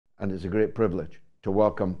and it's a great privilege to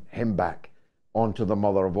welcome him back onto the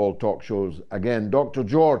mother of all talk shows again. Dr.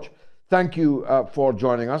 George, thank you for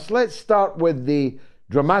joining us. Let's start with the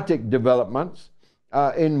dramatic developments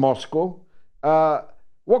in Moscow.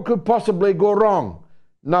 What could possibly go wrong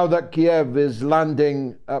now that Kiev is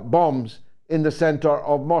landing bombs in the center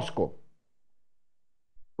of Moscow?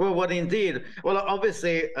 Well, what indeed? Well,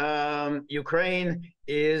 obviously, Ukraine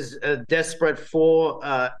is desperate for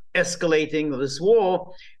escalating this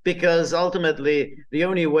war, because ultimately the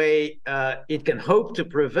only way it can hope to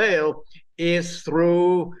prevail is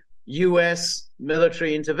through U.S.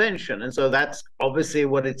 military intervention. And so that's obviously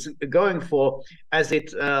what it's going for as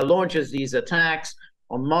it launches these attacks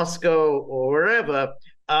on Moscow or wherever.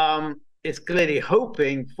 It's clearly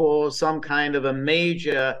hoping for some kind of a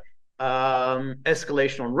major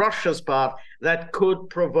escalation on Russia's part that could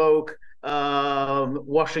provoke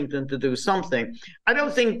Washington to do something. I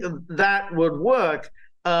don't think that would work.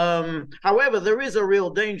 However, there is a real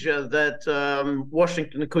danger that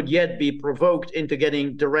Washington could yet be provoked into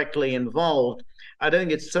getting directly involved. I don't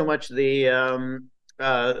think it's so much the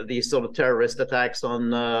sort of terrorist attacks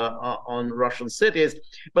on Russian cities,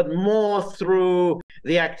 but more through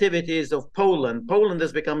the activities of Poland. Poland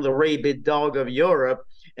has become the rabid dog of Europe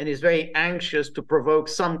and is very anxious to provoke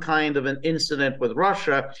some kind of an incident with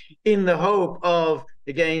Russia in the hope of,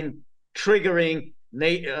 again, triggering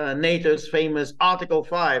NATO's famous Article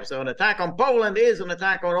 5. So an attack on Poland is an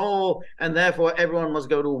attack on all, and therefore everyone must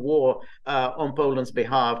go to war on Poland's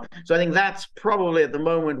behalf. So I think that's probably at the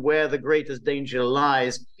moment where the greatest danger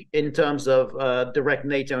lies in terms of direct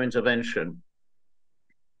NATO intervention.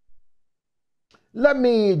 Let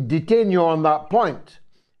me detain you on that point.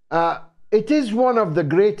 It is one of the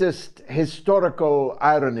greatest historical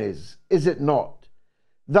ironies, is it not,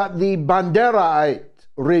 that the Banderaite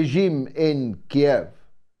regime in Kiev,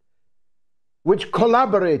 which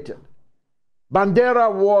collaborated, Bandera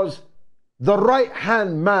was the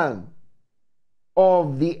right-hand man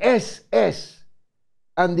of the SS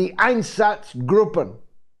and the Einsatzgruppen,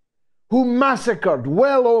 who massacred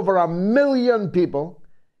well over 1 million people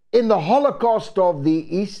in the Holocaust of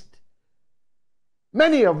the East.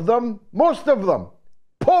 Many of them, most of them,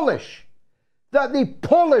 Polish, that the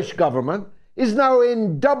Polish government is now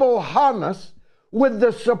in double harness with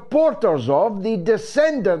the supporters of, the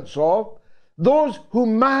descendants of, those who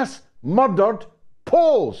mass murdered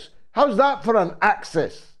Poles. How's that for an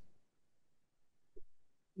axis?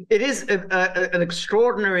 It is an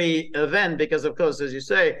extraordinary event because, of course, as you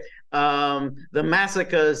say, the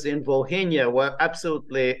massacres in Volhynia were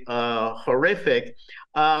absolutely horrific.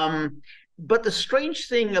 But the strange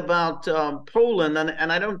thing about Poland,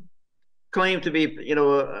 and I don't claim to be,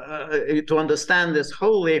 to understand this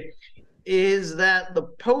wholly, is that the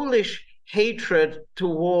Polish hatred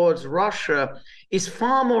towards Russia is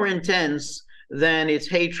far more intense than its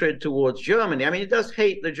hatred towards Germany. I mean, it does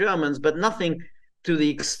hate the Germans, but nothing to the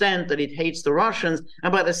extent that it hates the Russians.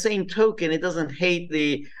 And by the same token, it doesn't hate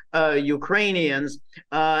the Ukrainians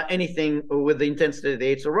anything with the intensity that it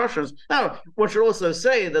hates the Russians. Now, one should also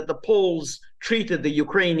say that the Poles treated the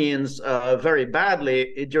Ukrainians very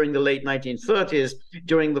badly during the late 1930s,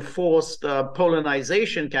 during the forced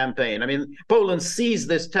Polonization campaign. I mean, Poland seized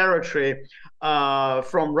this territory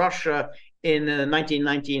from Russia in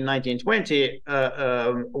 1919, 1920,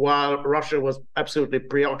 while Russia was absolutely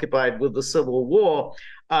preoccupied with the Civil War.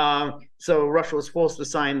 So Russia was forced to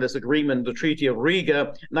sign this agreement, the Treaty of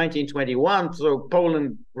Riga, 1921. So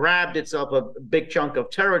Poland grabbed itself a big chunk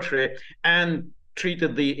of territory and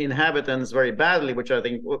treated the inhabitants very badly, which I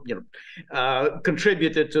think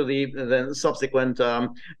contributed to the subsequent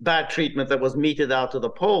bad treatment that was meted out to the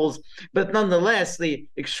Poles. But nonetheless, the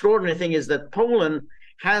extraordinary thing is that Poland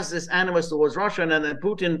has this animus towards Russia, and then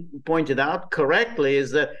Putin pointed out correctly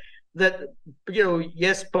is that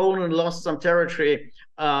yes, Poland lost some territory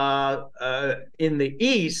in the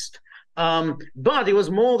east, but it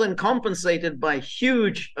was more than compensated by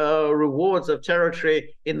huge rewards of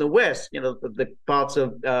territory in the west, the parts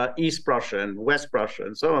of East Prussia and West Prussia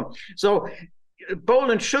and so on. So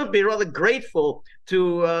Poland should be rather grateful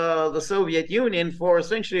to the Soviet Union for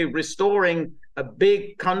essentially restoring a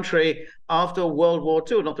big country after World War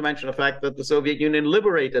II, not to mention the fact that the Soviet Union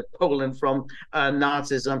liberated Poland from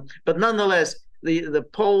Nazism. But nonetheless, the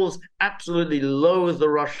Poles absolutely loathe the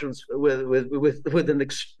Russians with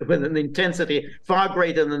an intensity far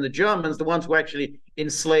greater than the Germans, the ones who actually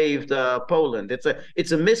enslaved Poland.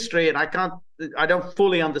 It's a mystery, and I don't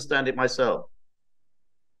fully understand it myself.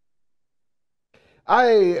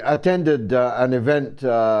 I attended an event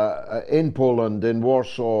in Poland, in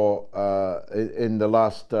Warsaw, in the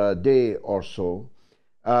last day or so,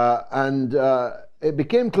 and it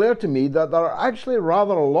became clear to me that there are actually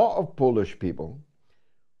rather a lot of Polish people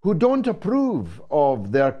who don't approve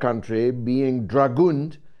of their country being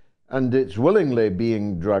dragooned, and it's willingly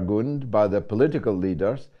being dragooned by the political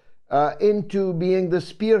leaders, into being the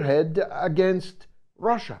spearhead against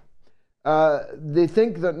Russia. They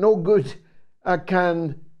think that no good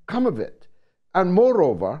can come of it. And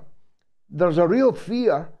moreover, there's a real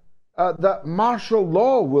fear that martial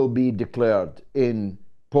law will be declared in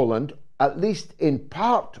Poland, at least in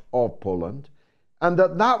part of Poland, and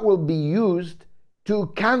that will be used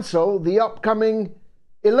to cancel the upcoming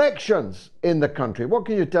elections in the country. What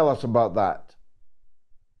can you tell us about that?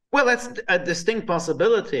 Well, that's a distinct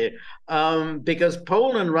possibility because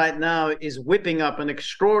Poland right now is whipping up an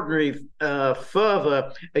extraordinary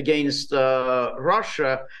fervor against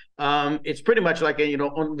Russia. It's pretty much like,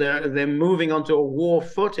 they're moving onto a war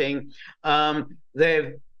footing.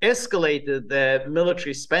 They've escalated their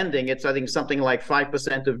military spending. It's, I think, something like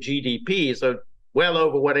 5% of GDP, so well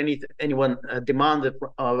over what anyone demanded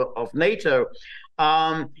of NATO.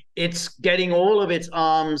 It's getting all of its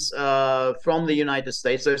arms from the United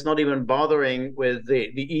States, so it's not even bothering with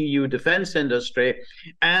the EU defense industry.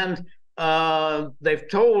 And they've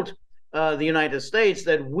told the United States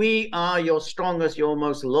that we are your strongest, your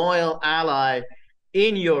most loyal ally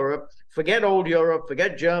in Europe. Forget old Europe,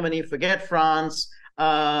 forget Germany, forget France.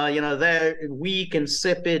 They're weak,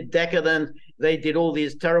 insipid, decadent. They did all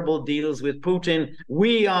these terrible deals with Putin.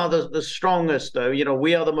 We are the strongest, though.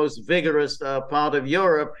 We are the most vigorous part of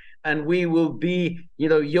Europe, and we will be,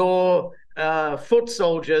 your foot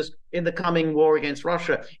soldiers in the coming war against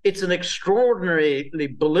Russia. It's an extraordinarily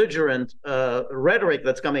belligerent rhetoric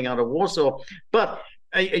that's coming out of Warsaw. But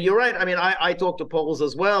you're right. I mean, I talk to Poles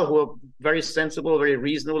as well who are very sensible, very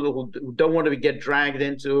reasonable, who don't want to get dragged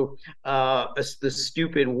into the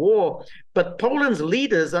stupid war. But Poland's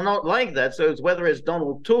leaders are not like that. So whether it's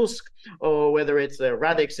Donald Tusk or whether it's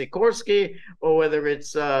Radek Sikorski or whether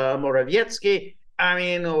it's Morawiecki,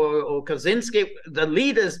 or Kaczynski, the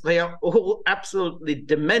leaders, they are all absolutely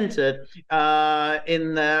demented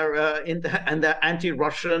in their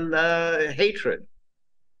anti-Russian hatred.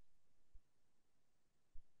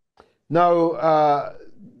 Now,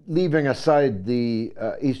 leaving aside the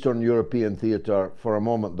Eastern European theatre for a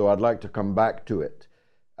moment, though, I'd like to come back to it.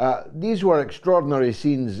 These were extraordinary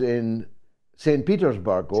scenes in St.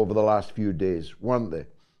 Petersburg over the last few days, weren't they?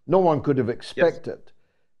 No one could have expected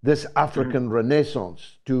this African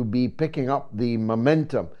Renaissance to be picking up the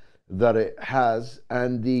momentum that it has,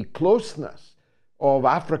 and the closeness of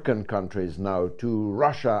African countries now to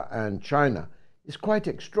Russia and China is quite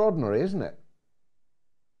extraordinary, isn't it?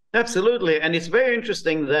 Absolutely. And it's very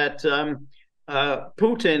interesting that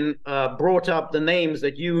Putin brought up the names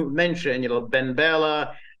that you mentioned, Ben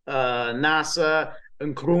Bella, Nasser,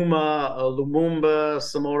 Nkrumah, Lumumba,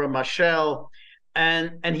 Samora Machel.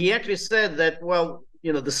 And he actually said that, well,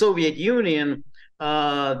 the Soviet Union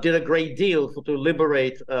did a great deal to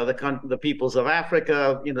liberate the peoples of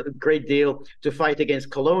Africa, a great deal to fight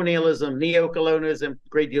against colonialism, neo-colonialism,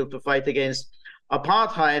 great deal to fight against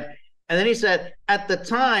apartheid. And then he said, at the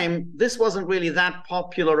time, this wasn't really that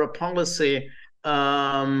popular a policy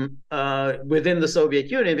within the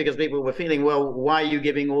Soviet Union, because people were feeling, well, why are you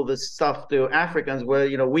giving all this stuff to Africans? Well,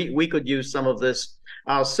 we could use some of this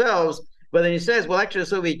ourselves. But then he says, well, actually, the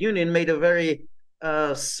Soviet Union made a very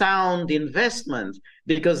sound investment,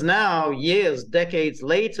 because now, decades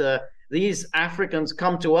later, these Africans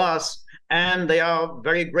come to us and they are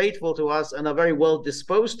very grateful to us and are very well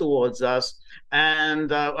disposed towards us,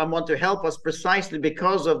 and want to help us precisely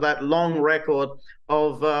because of that long record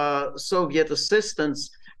of Soviet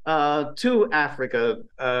assistance to Africa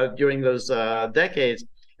during those decades.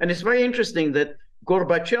 And it's very interesting that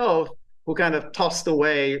Gorbachev, who kind of tossed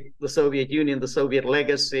away the Soviet Union, the Soviet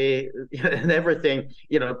legacy, and everything,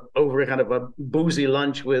 over a kind of a boozy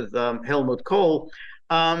lunch with Helmut Kohl,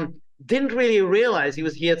 didn't really realize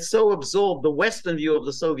he had so absorbed the Western view of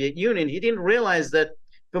the Soviet Union. He didn't realize that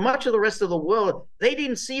for much of the rest of the world, they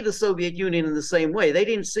didn't see the Soviet Union in the same way. They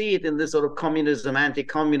didn't see it in this sort of communism,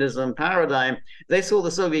 anti-communism paradigm. They saw the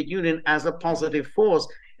Soviet Union as a positive force.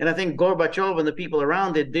 And I think Gorbachev and the people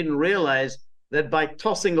around it didn't realize that by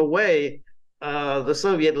tossing away the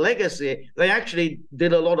Soviet legacy, they actually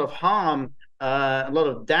did a lot of harm, a lot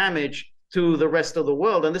of damage to the rest of the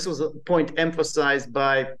world. And this was a point emphasized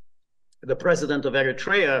by the president of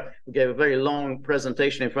Eritrea, who gave a very long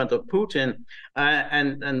presentation in front of Putin,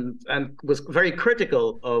 and was very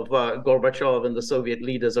critical of Gorbachev and the Soviet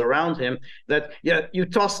leaders around him, that you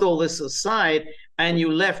tossed all this aside and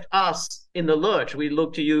you left us in the lurch. We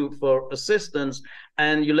looked to you for assistance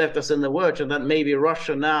and you left us in the lurch, and that maybe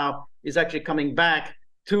Russia now is actually coming back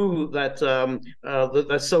to that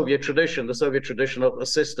the Soviet tradition of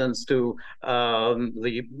assistance to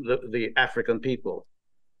the African people.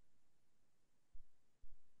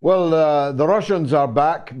 Well, the Russians are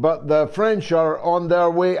back, but the French are on their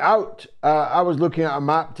way out. I was looking at a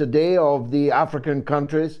map today of the African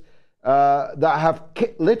countries that have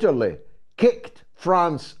literally kicked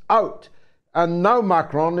France out. And now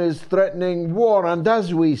Macron is threatening war. And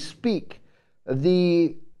as we speak,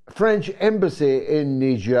 the French embassy in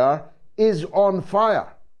Niger is on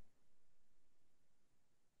fire.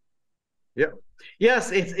 Yeah.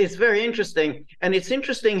 Yes, it's very interesting. And it's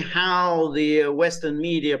interesting how the Western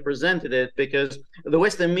media presented it, because the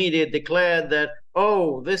Western media declared that,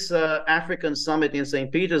 oh, this African summit in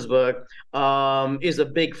St. Petersburg is a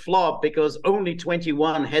big flop because only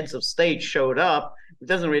 21 heads of state showed up. It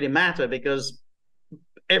doesn't really matter because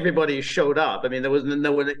everybody showed up. I mean, there was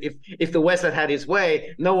no one, if the West had had its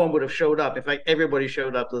way, no one would have showed up. In fact, everybody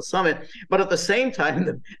showed up to the summit. But at the same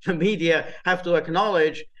time, the media have to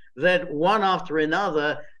acknowledge that one after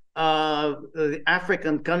another, the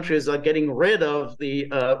African countries are getting rid of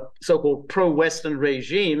the so-called pro-Western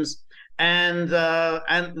regimes, and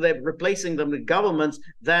they're replacing them with governments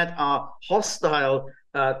that are hostile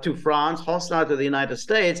to France, hostile to the United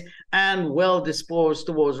States, and well disposed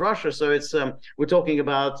towards Russia. So it's we're talking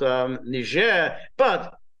about Niger,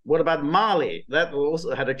 but what about Mali? That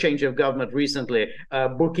also had a change of government recently.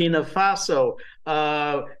 Burkina Faso,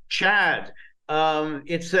 Chad.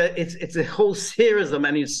 It's a whole series of them,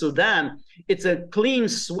 and in Sudan, it's a clean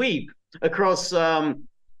sweep across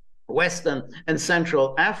Western and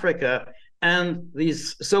Central Africa, and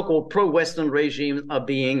these so-called pro-Western regimes are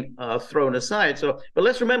being thrown aside. But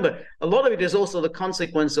let's remember, a lot of it is also the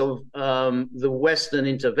consequence of the Western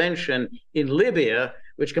intervention in Libya,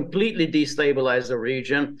 which completely destabilized the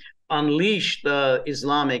region, unleashed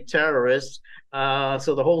Islamic terrorists.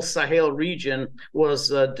 So the whole Sahel region was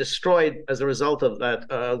destroyed as a result of that,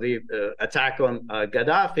 the attack on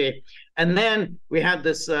Gaddafi. And then we had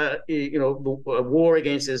this, war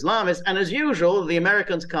against Islamists. And as usual, the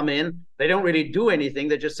Americans come in. They don't really do anything.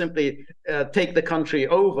 They just simply take the country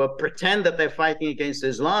over, pretend that they're fighting against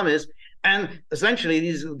Islamists. And essentially,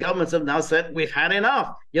 these governments have now said, we've had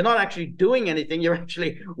enough. You're not actually doing anything. You're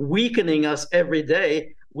actually weakening us every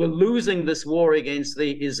day. We're losing this war against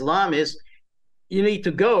the Islamists. You need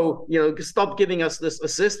to go, stop giving us this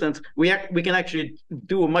assistance. We can actually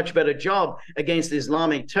do a much better job against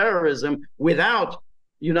Islamic terrorism without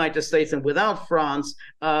United States and without France.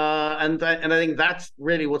 And I think that's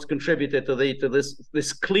really what's contributed to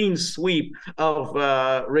this clean sweep of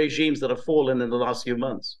regimes that have fallen in the last few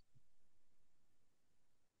months.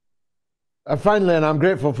 Finally, and I'm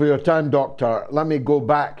grateful for your time, Doctor, let me go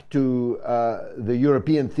back to the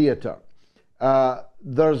European theatre.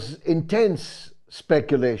 There's intense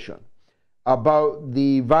speculation about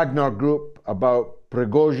the Wagner Group, about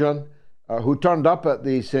Prigozhin, who turned up at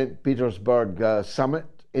the St. Petersburg summit,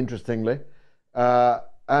 interestingly,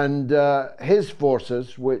 and his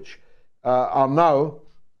forces, which are now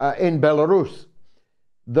in Belarus.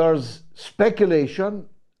 There's speculation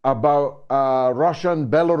about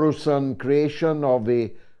Russian-Belarusian creation of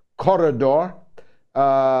a corridor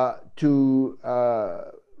to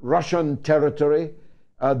Russian territory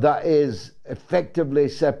that is effectively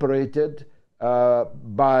separated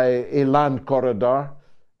by a land corridor.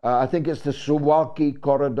 I think it's the Suwalki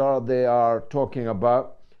corridor they are talking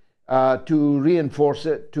about, to reinforce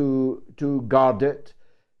it, to guard it.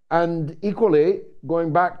 And equally,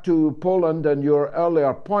 going back to Poland and your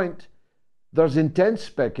earlier point, there's intense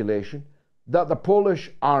speculation that the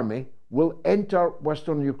Polish army will enter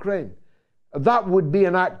Western Ukraine. That would be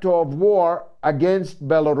an act of war against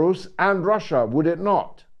Belarus and Russia, would it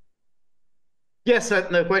not? Yes,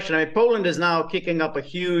 no question. I mean, Poland is now kicking up a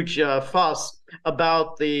huge fuss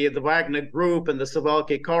about the Wagner Group and the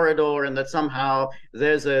Suwalki corridor, and that somehow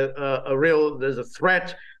there's a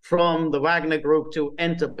threat from the Wagner Group to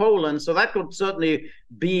enter Poland. So that could certainly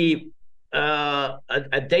be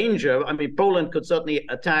a danger. I mean, Poland could certainly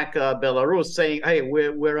attack Belarus, saying, "Hey,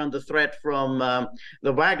 we're under threat from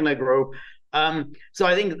the Wagner Group." So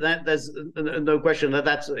I think that there's no question that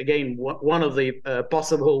that's, again, one of the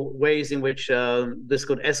possible ways in which this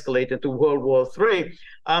could escalate into World War III.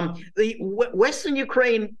 The Western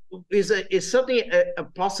Ukraine is certainly a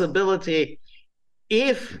possibility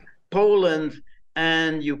if Poland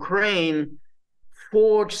and Ukraine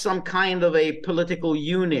forge some kind of a political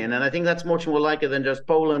union, and I think that's much more likely than just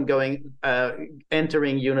Poland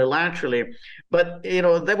entering unilaterally. But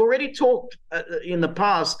they've already talked in the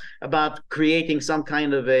past about creating some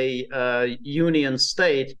kind of a union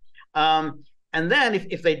state. And then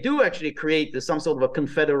if they do actually create some sort of a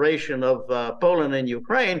confederation of Poland and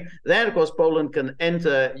Ukraine, then of course Poland can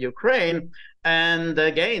enter Ukraine. And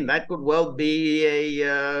again, that could well be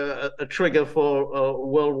a trigger for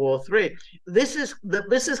World War III. This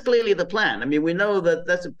is clearly the plan. I mean, we know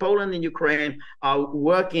that Poland and Ukraine are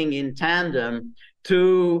working in tandem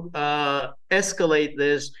to escalate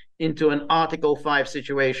this into an Article 5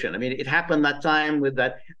 situation. I mean, it happened that time with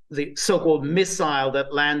the so-called missile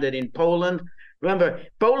that landed in Poland. Remember,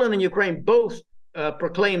 Poland and Ukraine both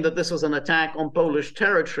proclaimed that this was an attack on Polish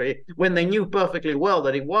territory when they knew perfectly well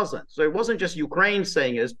that it wasn't. So it wasn't just Ukraine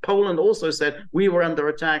saying it. Poland also said we were under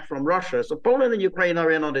attack from Russia. So Poland and Ukraine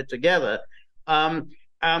are in on it together.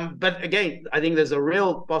 But again, I think there's a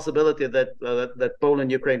real possibility that Poland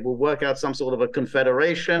and Ukraine will work out some sort of a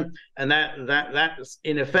confederation, and that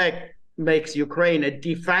in effect makes Ukraine a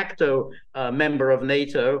de facto member of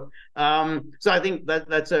NATO. So I think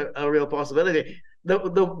that's a real possibility.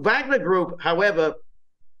 The Wagner Group, however,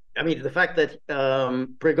 I mean, the fact that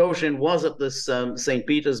Prigozhin was at this St.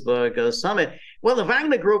 Petersburg summit, well, the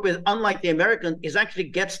Wagner Group is, unlike the American, actually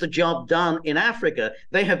gets the job done in Africa.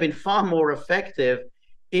 They have been far more effective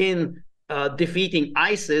in defeating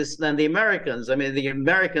ISIS than the Americans. I mean, the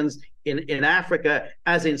Americans in Africa,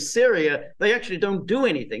 as in Syria, they actually don't do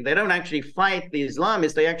anything. They don't actually fight the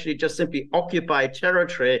Islamists. They actually just simply occupy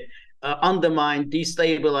territory, undermine,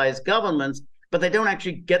 destabilize governments, but they don't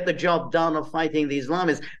actually get the job done of fighting the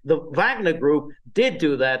Islamists. The Wagner Group did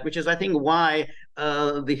do that, which is, I think, why,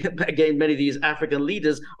 again, many of these African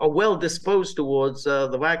leaders are well disposed towards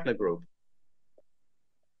the Wagner Group.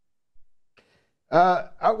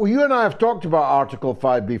 You and I have talked about Article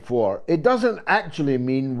 5 before. It doesn't actually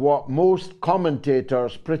mean what most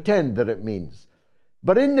commentators pretend that it means.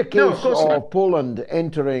 But in the case of Poland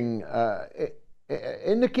entering,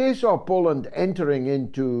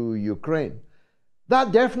 into Ukraine,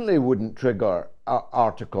 that definitely wouldn't trigger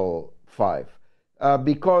Article 5.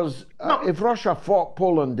 Because if Russia fought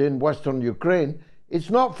Poland in Western Ukraine, it's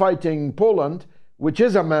not fighting Poland, which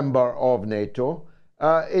is a member of NATO.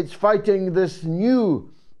 It's fighting this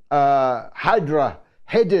new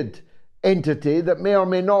Hydra-headed entity that may or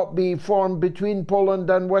may not be formed between Poland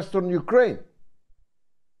and Western Ukraine.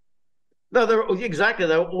 No, there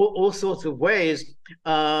are all sorts of ways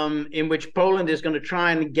in which Poland is going to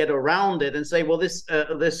try and get around it and say, well, this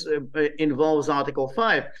involves Article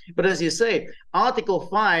 5. But as you say, Article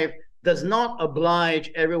 5 does not oblige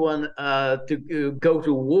everyone to go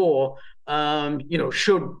to war.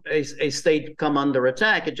 Should a state come under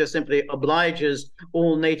attack, it just simply obliges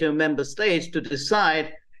all NATO member states to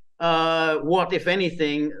decide what, if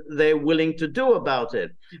anything, they're willing to do about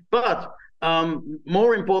it. But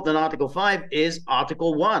more important than Article 5 is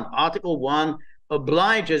Article 1. Article 1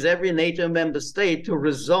 obliges every NATO member state to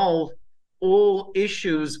resolve all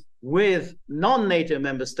issues with non-NATO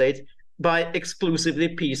member states by exclusively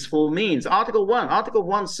peaceful means. Article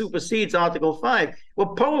 1 supersedes Article 5.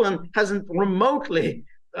 Well, Poland hasn't remotely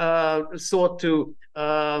sought to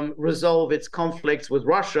resolve its conflicts with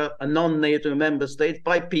Russia, a non-NATO member state,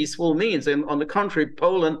 by peaceful means. And on the contrary,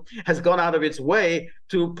 Poland has gone out of its way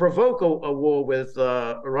to provoke a war with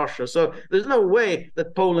Russia. So there's no way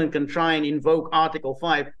that Poland can try and invoke Article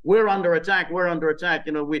 5. We're under attack.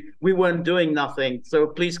 We weren't doing nothing, so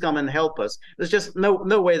please come and help us. There's just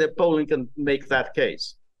no way that Poland can make that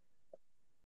case.